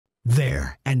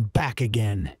There and back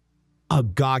again. A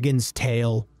Goggins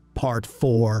Tale, Part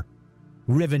 4,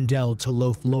 Rivendell to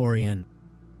Lothlorien.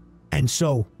 And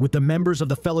so, with the members of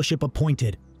the Fellowship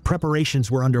appointed,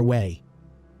 preparations were underway.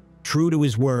 True to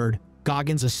his word,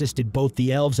 Goggins assisted both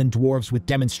the elves and dwarves with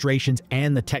demonstrations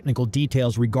and the technical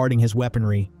details regarding his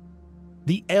weaponry.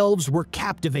 The elves were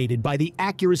captivated by the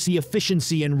accuracy,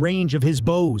 efficiency, and range of his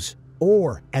bows,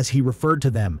 or, as he referred to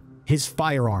them, his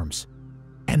firearms.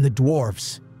 And the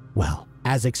dwarves, well,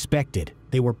 as expected,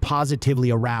 they were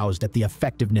positively aroused at the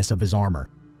effectiveness of his armor.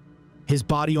 His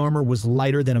body armor was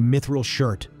lighter than a mithril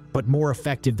shirt, but more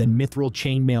effective than mithril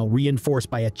chainmail reinforced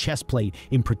by a chestplate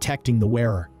in protecting the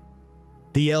wearer.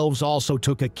 The elves also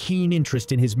took a keen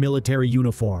interest in his military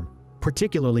uniform,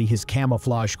 particularly his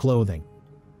camouflage clothing.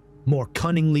 More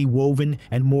cunningly woven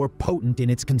and more potent in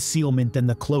its concealment than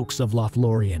the cloaks of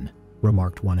Lothlorien,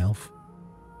 remarked one elf.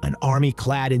 An army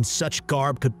clad in such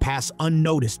garb could pass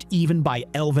unnoticed even by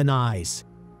elven eyes.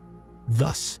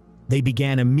 Thus, they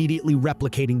began immediately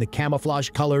replicating the camouflage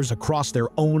colors across their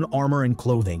own armor and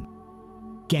clothing.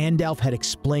 Gandalf had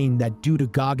explained that due to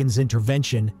Goggins'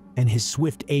 intervention and his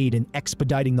swift aid in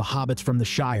expediting the hobbits from the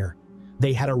Shire,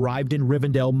 they had arrived in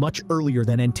Rivendell much earlier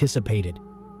than anticipated.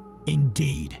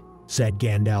 "Indeed," said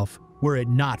Gandalf, "were it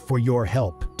not for your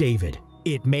help, David,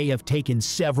 it may have taken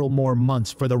several more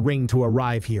months for the ring to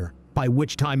arrive here, by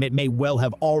which time it may well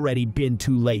have already been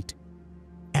too late.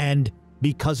 And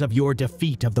because of your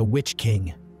defeat of the Witch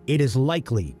King, it is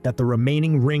likely that the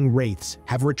remaining ring wraiths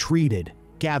have retreated,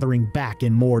 gathering back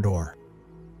in Mordor.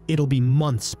 It'll be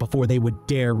months before they would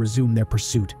dare resume their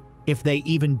pursuit, if they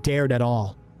even dared at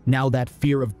all, now that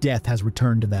fear of death has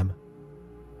returned to them."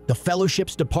 The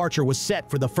Fellowship's departure was set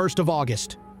for the 1st of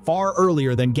August, far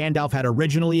earlier than Gandalf had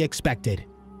originally expected.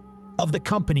 Of the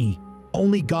company,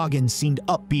 only Goggins seemed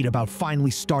upbeat about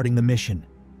finally starting the mission.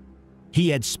 He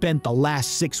had spent the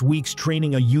last 6 weeks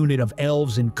training a unit of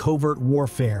elves in covert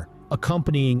warfare,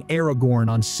 accompanying Aragorn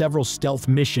on several stealth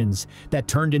missions that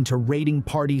turned into raiding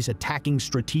parties attacking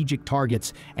strategic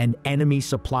targets and enemy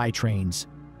supply trains.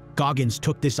 Goggins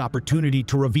took this opportunity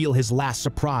to reveal his last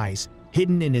surprise,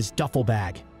 hidden in his duffel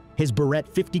bag, his Barrett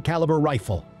 50 caliber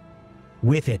rifle.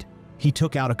 With it, he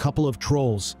took out a couple of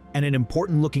trolls and an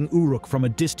important-looking Uruk from a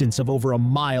distance of over a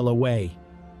mile away.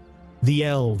 The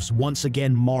elves once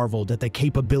again marveled at the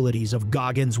capabilities of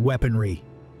Goggins' weaponry.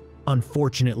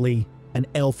 Unfortunately, an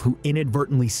elf who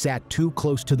inadvertently sat too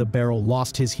close to the barrel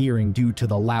lost his hearing due to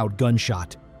the loud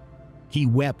gunshot. He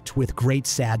wept with great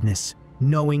sadness,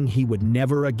 knowing he would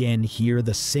never again hear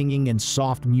the singing and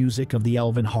soft music of the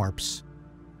elven harps.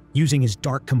 Using his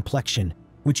dark complexion,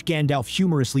 which Gandalf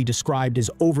humorously described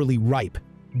as overly ripe,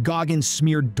 Goggins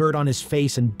smeared dirt on his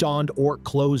face and donned orc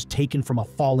clothes taken from a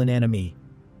fallen enemy.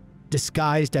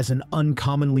 Disguised as an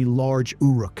uncommonly large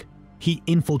Uruk, he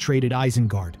infiltrated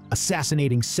Isengard,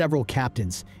 assassinating several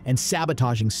captains and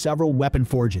sabotaging several weapon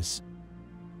forges.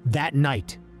 That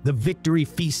night, the victory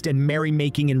feast and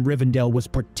merrymaking in Rivendell was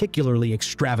particularly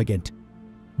extravagant.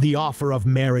 The offer of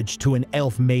marriage to an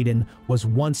elf maiden was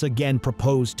once again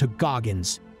proposed to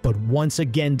Goggins, but once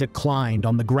again declined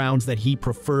on the grounds that he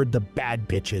preferred the bad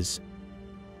bitches.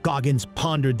 Goggins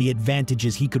pondered the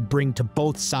advantages he could bring to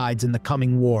both sides in the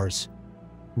coming wars.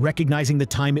 Recognizing the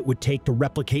time it would take to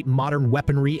replicate modern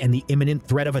weaponry and the imminent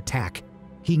threat of attack,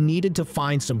 he needed to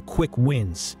find some quick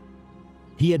wins.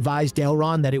 He advised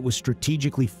Elrond that it was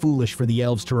strategically foolish for the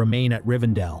elves to remain at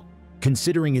Rivendell,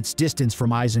 considering its distance from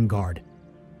Isengard.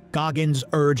 Goggins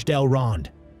urged Elrond,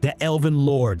 the Elven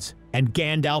Lords, and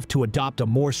Gandalf to adopt a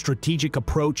more strategic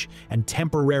approach and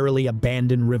temporarily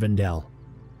abandon Rivendell.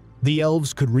 The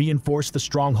elves could reinforce the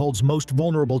strongholds most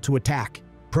vulnerable to attack,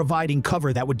 providing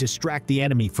cover that would distract the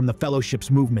enemy from the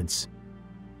Fellowship's movements.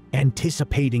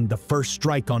 Anticipating the first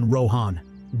strike on Rohan,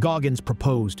 Goggins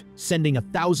proposed sending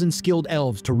 1,000 skilled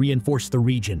elves to reinforce the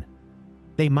region.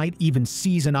 They might even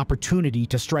seize an opportunity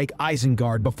to strike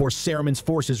Isengard before Saruman's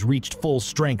forces reached full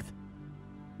strength.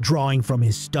 Drawing from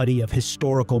his study of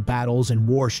historical battles and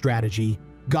war strategy,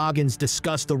 Goggins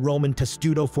discussed the Roman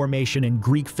testudo formation and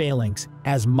Greek phalanx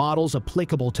as models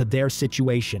applicable to their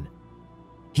situation.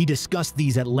 He discussed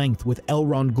these at length with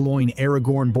Elrond, Gloin,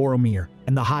 Aragorn, Boromir,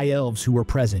 and the High Elves who were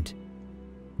present.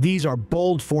 "These are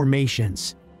bold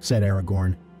formations," said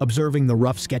Aragorn, observing the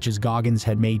rough sketches Goggins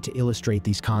had made to illustrate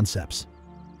these concepts.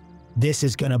 "This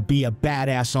is gonna be a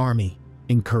badass army,"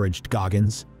 encouraged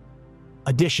Goggins.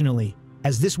 Additionally,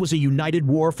 as this was a united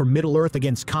war for Middle-earth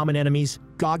against common enemies,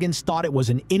 Goggins thought it was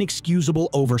an inexcusable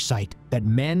oversight that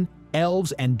men,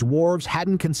 elves, and dwarves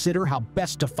hadn't considered how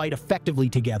best to fight effectively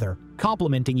together,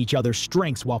 complementing each other's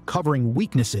strengths while covering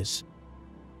weaknesses.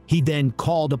 He then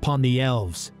called upon the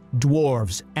elves,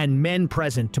 dwarves, and men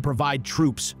present to provide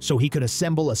troops so he could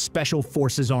assemble a special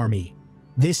forces army.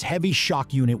 This heavy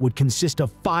shock unit would consist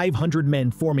of 500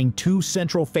 men forming 2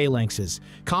 central phalanxes,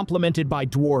 complemented by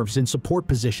dwarves in support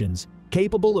positions,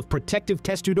 capable of protective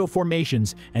testudo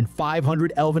formations, and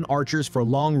 500 elven archers for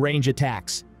long-range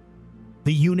attacks.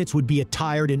 The units would be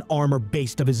attired in armor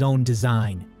based of his own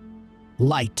design.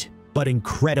 Light, but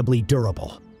incredibly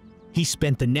durable. He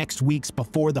spent the next weeks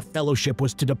before the Fellowship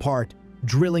was to depart,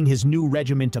 drilling his new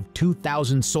regiment of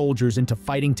 2,000 soldiers into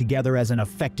fighting together as an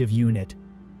effective unit.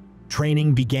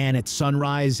 Training began at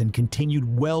sunrise and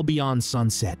continued well beyond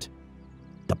sunset.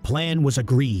 The plan was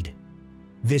agreed.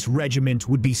 This regiment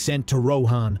would be sent to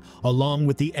Rohan along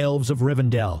with the elves of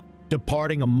Rivendell,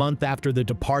 departing a month after the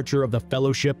departure of the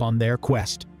Fellowship on their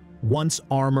quest, once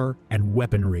armor and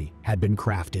weaponry had been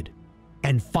crafted.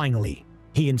 And finally,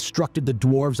 he instructed the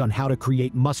dwarves on how to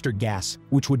create mustard gas,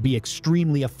 which would be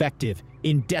extremely effective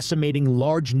in decimating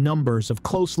large numbers of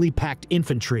closely packed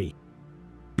infantry.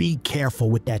 "Be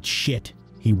careful with that shit,"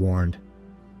 he warned.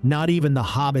 Not even the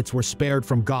hobbits were spared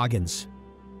from Goggins.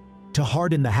 To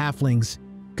harden the halflings,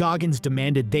 Goggins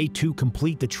demanded they too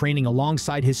complete the training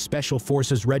alongside his Special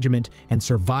Forces regiment and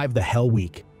survive the Hell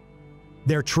Week.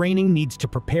 Their training needs to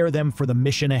prepare them for the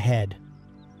mission ahead.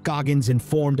 Goggins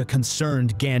informed a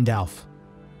concerned Gandalf.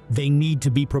 They need to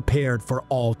be prepared for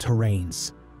all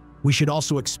terrains. We should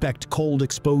also expect cold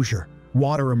exposure,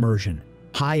 water immersion,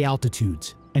 high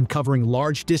altitudes, and covering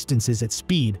large distances at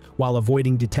speed while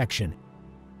avoiding detection.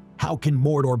 "How can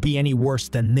Mordor be any worse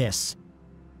than this?"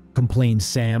 complained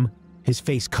Sam, his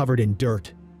face covered in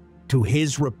dirt. To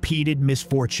his repeated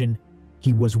misfortune,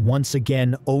 he was once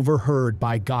again overheard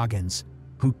by Goggins,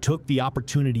 who took the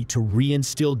opportunity to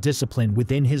reinstill discipline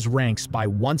within his ranks by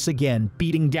once again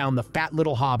beating down the fat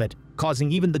little hobbit,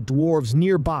 causing even the dwarves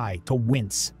nearby to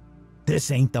wince. "This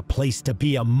ain't the place to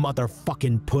be a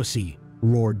motherfucking pussy,"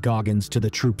 roared Goggins to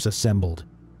the troops assembled.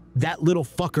 "That little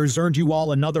fucker's earned you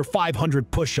all another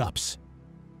 500 push-ups.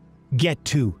 Get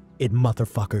to it,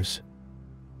 motherfuckers."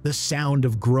 The sound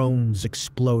of groans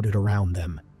exploded around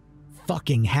them.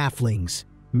 "Fucking halflings,"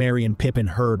 Merry and Pippin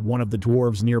heard one of the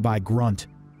dwarves nearby grunt.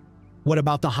 "What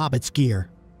about the hobbits' gear?"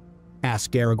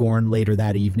 asked Aragorn later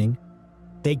that evening.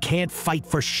 "They can't fight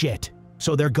for shit,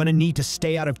 so they're gonna need to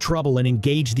stay out of trouble and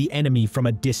engage the enemy from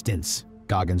a distance,"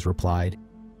 Goggins replied.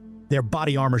 "Their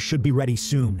body armor should be ready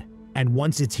soon, and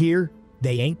once it's here,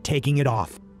 they ain't taking it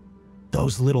off.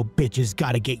 Those little bitches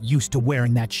gotta get used to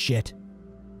wearing that shit.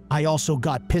 I also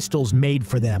got pistols made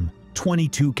for them,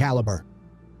 22 caliber.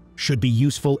 Should be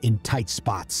useful in tight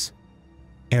spots."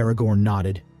 Aragorn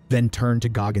nodded, then turned to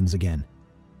Goggins again.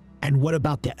 "And what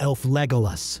about the elf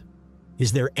Legolas?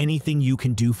 Is there anything you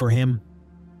can do for him?"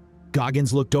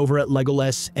 Goggins looked over at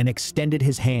Legolas and extended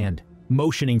his hand,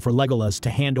 motioning for Legolas to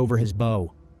hand over his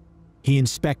bow. He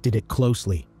inspected it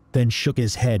closely, then shook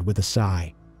his head with a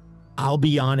sigh. "I'll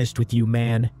be honest with you,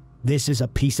 man. This is a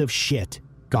piece of shit,"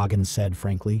 Goggins said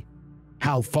frankly.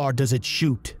 "How far does it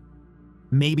shoot?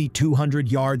 Maybe 200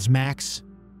 yards max?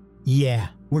 Yeah,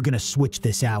 we're gonna switch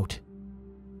this out.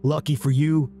 Lucky for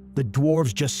you, the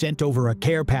dwarves just sent over a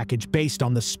care package based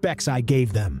on the specs I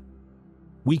gave them.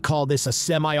 We call this a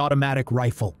semi-automatic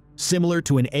rifle, similar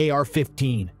to an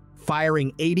AR-15,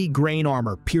 firing 80 grain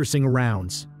armor piercing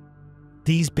rounds.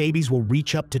 These babies will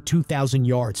reach up to 2,000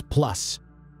 yards plus.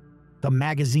 The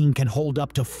magazine can hold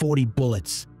up to 40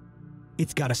 bullets.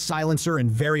 It's got a silencer and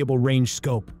variable range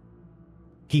scope."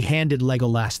 He handed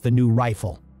Legolas the new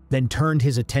rifle, then turned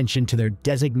his attention to their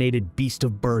designated beast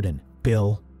of burden,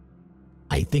 Bill.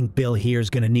 "I think Bill here's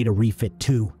gonna need a refit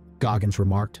too," Goggins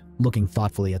remarked, looking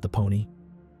thoughtfully at the pony.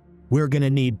 "We're gonna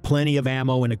need plenty of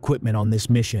ammo and equipment on this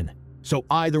mission, so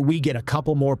either we get a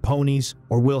couple more ponies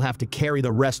or we'll have to carry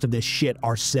the rest of this shit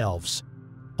ourselves."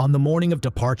 On the morning of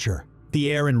departure,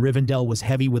 the air in Rivendell was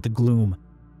heavy with the gloom.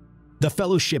 The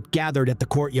Fellowship gathered at the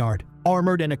courtyard,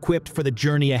 armored and equipped for the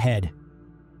journey ahead.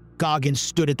 Goggins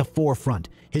stood at the forefront,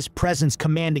 his presence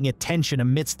commanding attention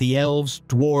amidst the elves,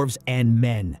 dwarves, and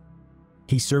men.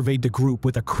 He surveyed the group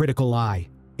with a critical eye,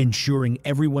 ensuring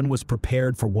everyone was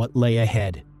prepared for what lay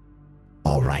ahead.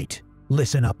 "All right,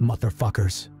 listen up,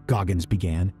 motherfuckers," Goggins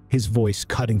began, his voice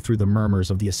cutting through the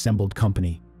murmurs of the assembled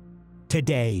company.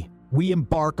 "Today, we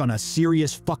embark on a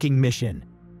serious fucking mission.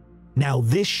 Now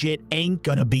this shit ain't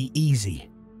gonna be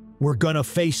easy. We're gonna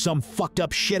face some fucked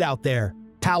up shit out there.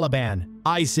 Taliban,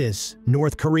 ISIS,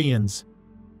 North Koreans."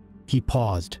 He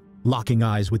paused, locking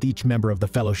eyes with each member of the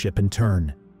Fellowship in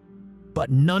turn.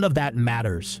 "But none of that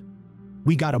matters.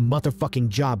 We got a motherfucking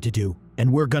job to do,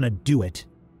 and we're gonna do it.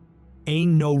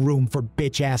 Ain't no room for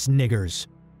bitch-ass niggers.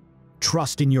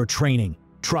 Trust in your training,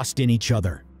 trust in each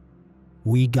other.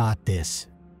 We got this.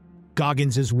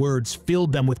 Goggins' words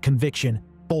filled them with conviction,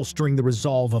 bolstering the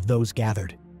resolve of those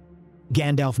gathered.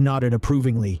 Gandalf nodded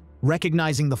approvingly,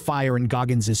 recognizing the fire in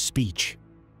Goggins' speech.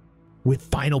 With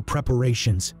final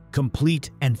preparations,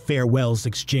 complete and farewells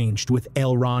exchanged with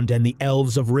Elrond and the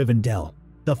elves of Rivendell,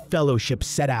 the Fellowship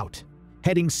set out,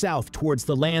 heading south towards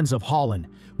the lands of Hollin,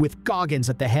 with Goggins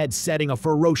at the head setting a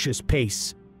ferocious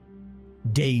pace.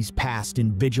 Days passed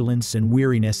in vigilance and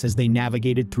weariness as they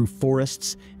navigated through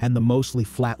forests and the mostly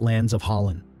flat lands of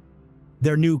Hollin.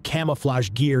 Their new camouflage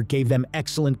gear gave them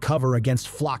excellent cover against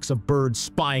flocks of birds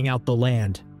spying out the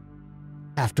land.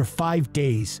 After 5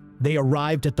 days, they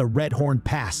arrived at the Redhorn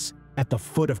Pass at the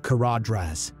foot of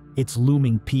Caradhras, its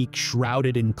looming peak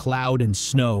shrouded in cloud and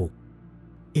snow.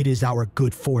 It is our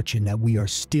good fortune that we are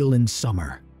still in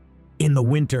summer. In the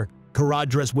winter,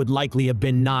 Caradhras would likely have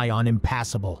been nigh on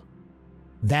impassable.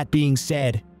 That being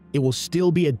said, it will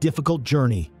still be a difficult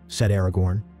journey, said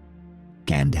Aragorn.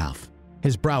 Gandalf,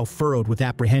 his brow furrowed with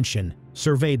apprehension,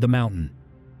 surveyed the mountain.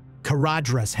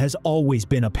 Caradhras has always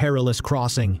been a perilous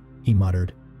crossing, he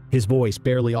muttered, his voice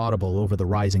barely audible over the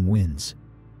rising winds.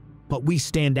 But we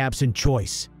stand absent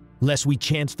choice, lest we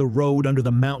chance the road under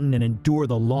the mountain and endure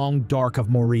the long dark of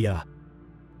Moria.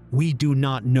 We do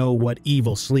not know what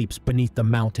evil sleeps beneath the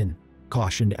mountain,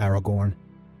 cautioned Aragorn.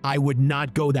 I would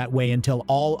not go that way until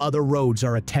all other roads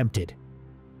are attempted.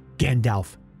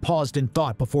 Gandalf paused in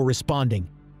thought before responding.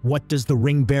 What does the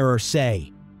ring-bearer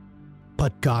say?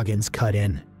 But Goggins cut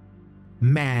in.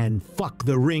 Man, fuck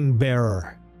the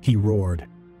ring-bearer, he roared.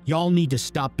 Y'all need to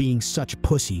stop being such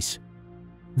pussies.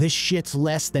 This shit's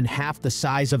less than half the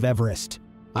size of Everest.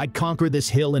 I'd conquer this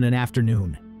hill in an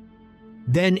afternoon.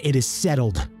 Then it is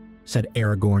settled, said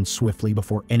Aragorn swiftly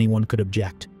before anyone could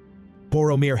object.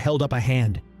 Boromir held up a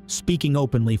hand, speaking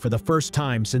openly for the first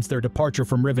time since their departure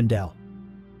from Rivendell.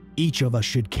 Each of us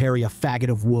should carry a faggot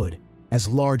of wood, as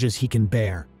large as he can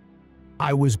bear.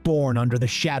 I was born under the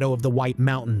shadow of the White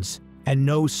Mountains, and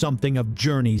know something of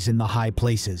journeys in the high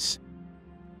places.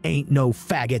 Ain't no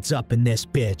faggots up in this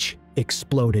bitch,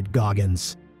 exploded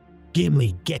Goggins.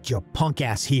 Gimli, get your punk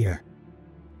ass here.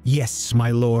 Yes,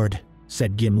 my lord,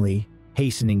 said Gimli,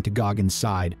 hastening to Goggins'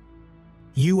 side.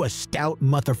 You a stout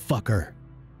motherfucker.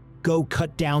 Go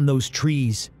cut down those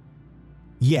trees.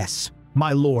 Yes,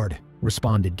 my lord,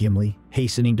 responded Gimli,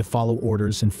 hastening to follow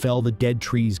orders and fell the dead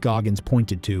trees Goggins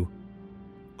pointed to.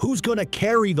 Who's gonna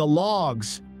carry the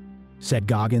logs? Said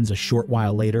Goggins a short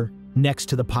while later, next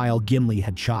to the pile Gimli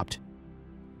had chopped.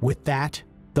 With that,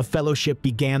 the Fellowship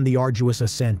began the arduous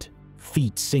ascent,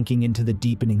 feet sinking into the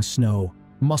deepening snow,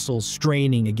 muscles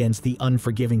straining against the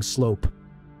unforgiving slope.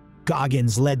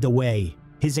 Goggins led the way,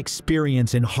 his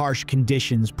experience in harsh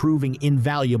conditions proving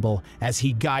invaluable as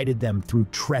he guided them through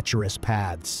treacherous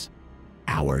paths.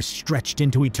 Hours stretched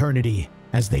into eternity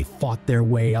as they fought their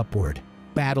way upward,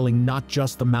 battling not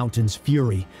just the mountain's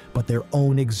fury, but their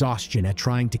own exhaustion at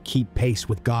trying to keep pace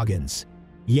with Goggins.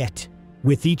 Yet,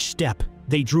 with each step,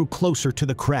 they drew closer to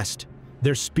the crest,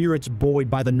 their spirits buoyed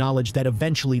by the knowledge that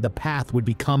eventually the path would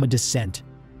become a descent.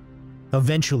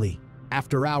 Eventually,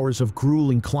 after hours of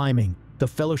grueling climbing, the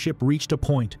Fellowship reached a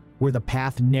point where the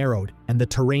path narrowed and the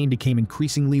terrain became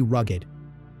increasingly rugged.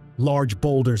 Large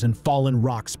boulders and fallen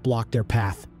rocks blocked their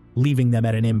path, leaving them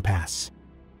at an impasse.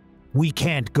 We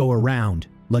can't go around,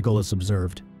 Legolas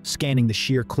observed, scanning the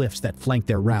sheer cliffs that flanked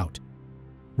their route.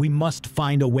 We must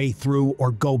find a way through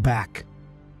or go back.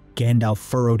 Gandalf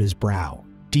furrowed his brow,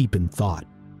 deep in thought.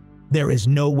 There is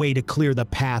no way to clear the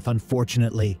path,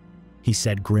 unfortunately, he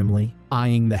said grimly,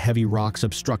 eyeing the heavy rocks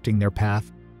obstructing their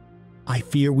path. I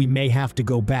fear we may have to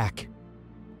go back.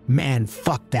 Man,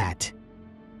 fuck that,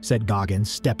 said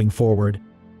Goggins, stepping forward.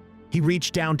 He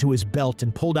reached down to his belt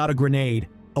and pulled out a grenade,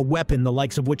 a weapon the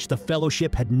likes of which the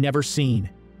Fellowship had never seen.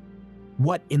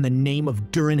 What in the name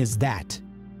of Durin is that?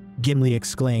 Gimli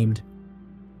exclaimed.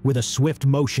 With a swift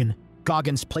motion,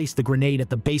 Goggins placed the grenade at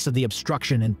the base of the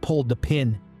obstruction and pulled the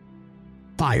pin.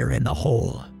 Fire in the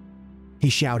hole, he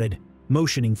shouted,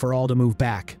 motioning for all to move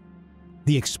back.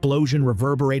 The explosion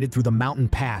reverberated through the mountain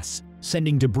pass,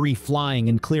 sending debris flying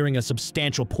and clearing a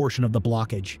substantial portion of the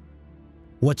blockage.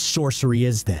 What sorcery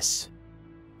is this?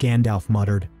 Gandalf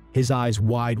muttered, his eyes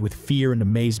wide with fear and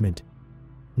amazement.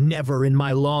 Never in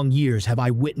my long years have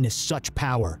I witnessed such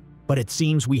power, but it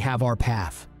seems we have our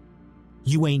path.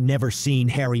 You ain't never seen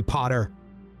Harry Potter?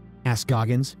 Asked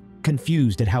Goggins,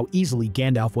 confused at how easily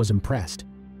Gandalf was impressed.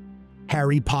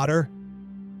 Harry Potter?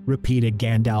 Repeated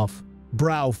Gandalf,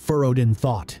 brow furrowed in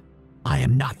thought. I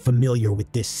am not familiar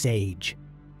with this sage.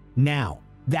 Now,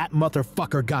 that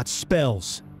motherfucker got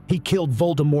spells. He killed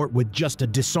Voldemort with just a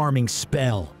disarming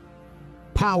spell.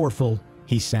 Powerful,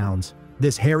 he sounds,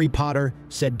 This Harry Potter,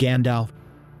 said Gandalf.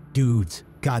 Dude's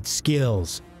got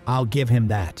skills, I'll give him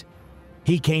that.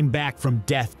 He came back from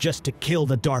death just to kill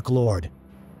the Dark Lord.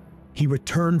 He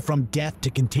returned from death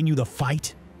to continue the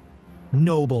fight?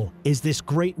 Noble is this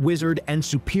great wizard, and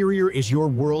superior is your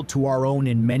world to our own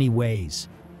in many ways,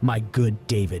 my good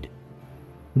David.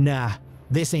 Nah,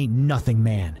 this ain't nothing,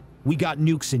 man. We got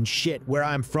nukes and shit where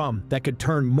I'm from that could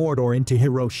turn Mordor into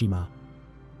Hiroshima.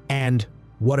 And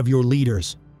what of your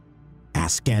leaders?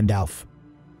 Asked Gandalf.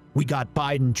 We got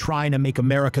Biden trying to make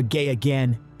America gay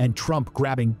again, and Trump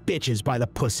grabbing bitches by the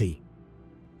pussy.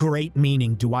 Great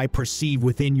meaning do I perceive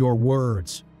within your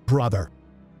words, brother,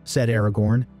 said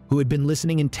Aragorn, who had been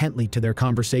listening intently to their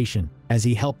conversation as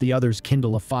he helped the others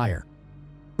kindle a fire.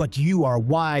 But you are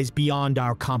wise beyond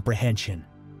our comprehension.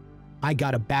 I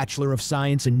got a Bachelor of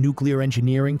Science in Nuclear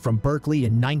Engineering from Berkeley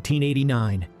in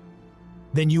 1989.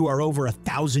 Then you are over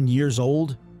 1,000 years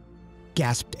old?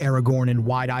 Gasped Aragorn in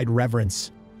wide-eyed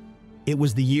reverence. It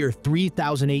was the year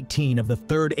 3018 of the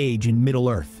Third Age in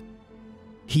Middle-earth.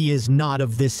 He is not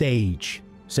of this age,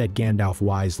 said Gandalf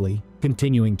wisely,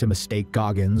 continuing to mistake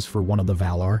Goggins for one of the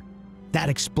Valar. That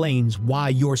explains why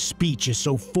your speech is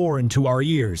so foreign to our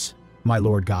ears, my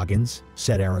Lord Goggins,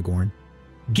 said Aragorn.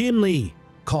 Gimli,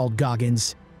 called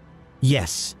Goggins.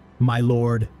 Yes, my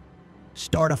lord.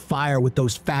 Start a fire with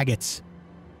those faggots.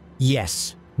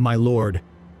 Yes, my lord.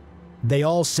 They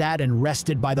all sat and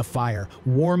rested by the fire,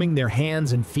 warming their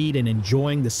hands and feet and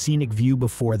enjoying the scenic view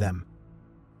before them.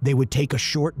 They would take a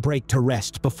short break to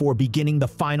rest before beginning the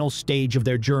final stage of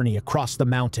their journey across the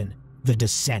mountain, the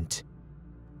descent.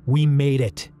 We made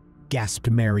it, gasped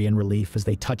Merry in relief as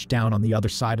they touched down on the other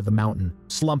side of the mountain,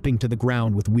 slumping to the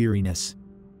ground with weariness.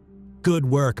 Good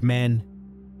work, men,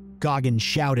 Goggins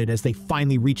shouted as they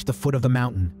finally reached the foot of the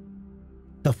mountain.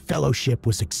 The Fellowship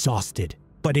was exhausted,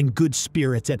 but in good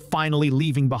spirits at finally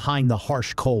leaving behind the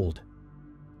harsh cold.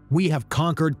 We have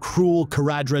conquered cruel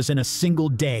Caradhras in a single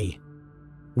day.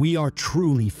 We are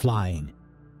truly flying.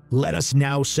 Let us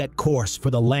now set course for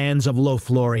the lands of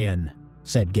Lothlorien,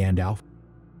 said Gandalf.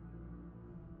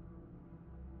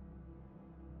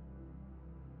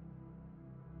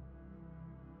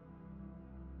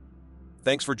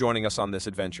 Thanks for joining us on this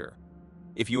adventure.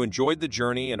 If you enjoyed the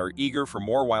journey and are eager for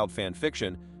more wild fan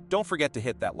fiction, don't forget to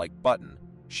hit that like button,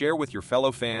 share with your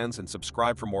fellow fans, and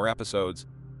subscribe for more episodes.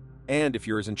 And if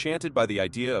you're as enchanted by the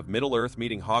idea of Middle-earth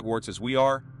meeting Hogwarts as we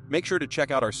are, make sure to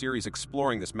check out our series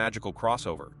exploring this magical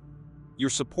crossover. Your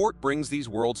support brings these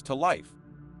worlds to life.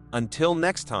 Until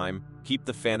next time, keep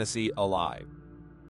the fantasy alive.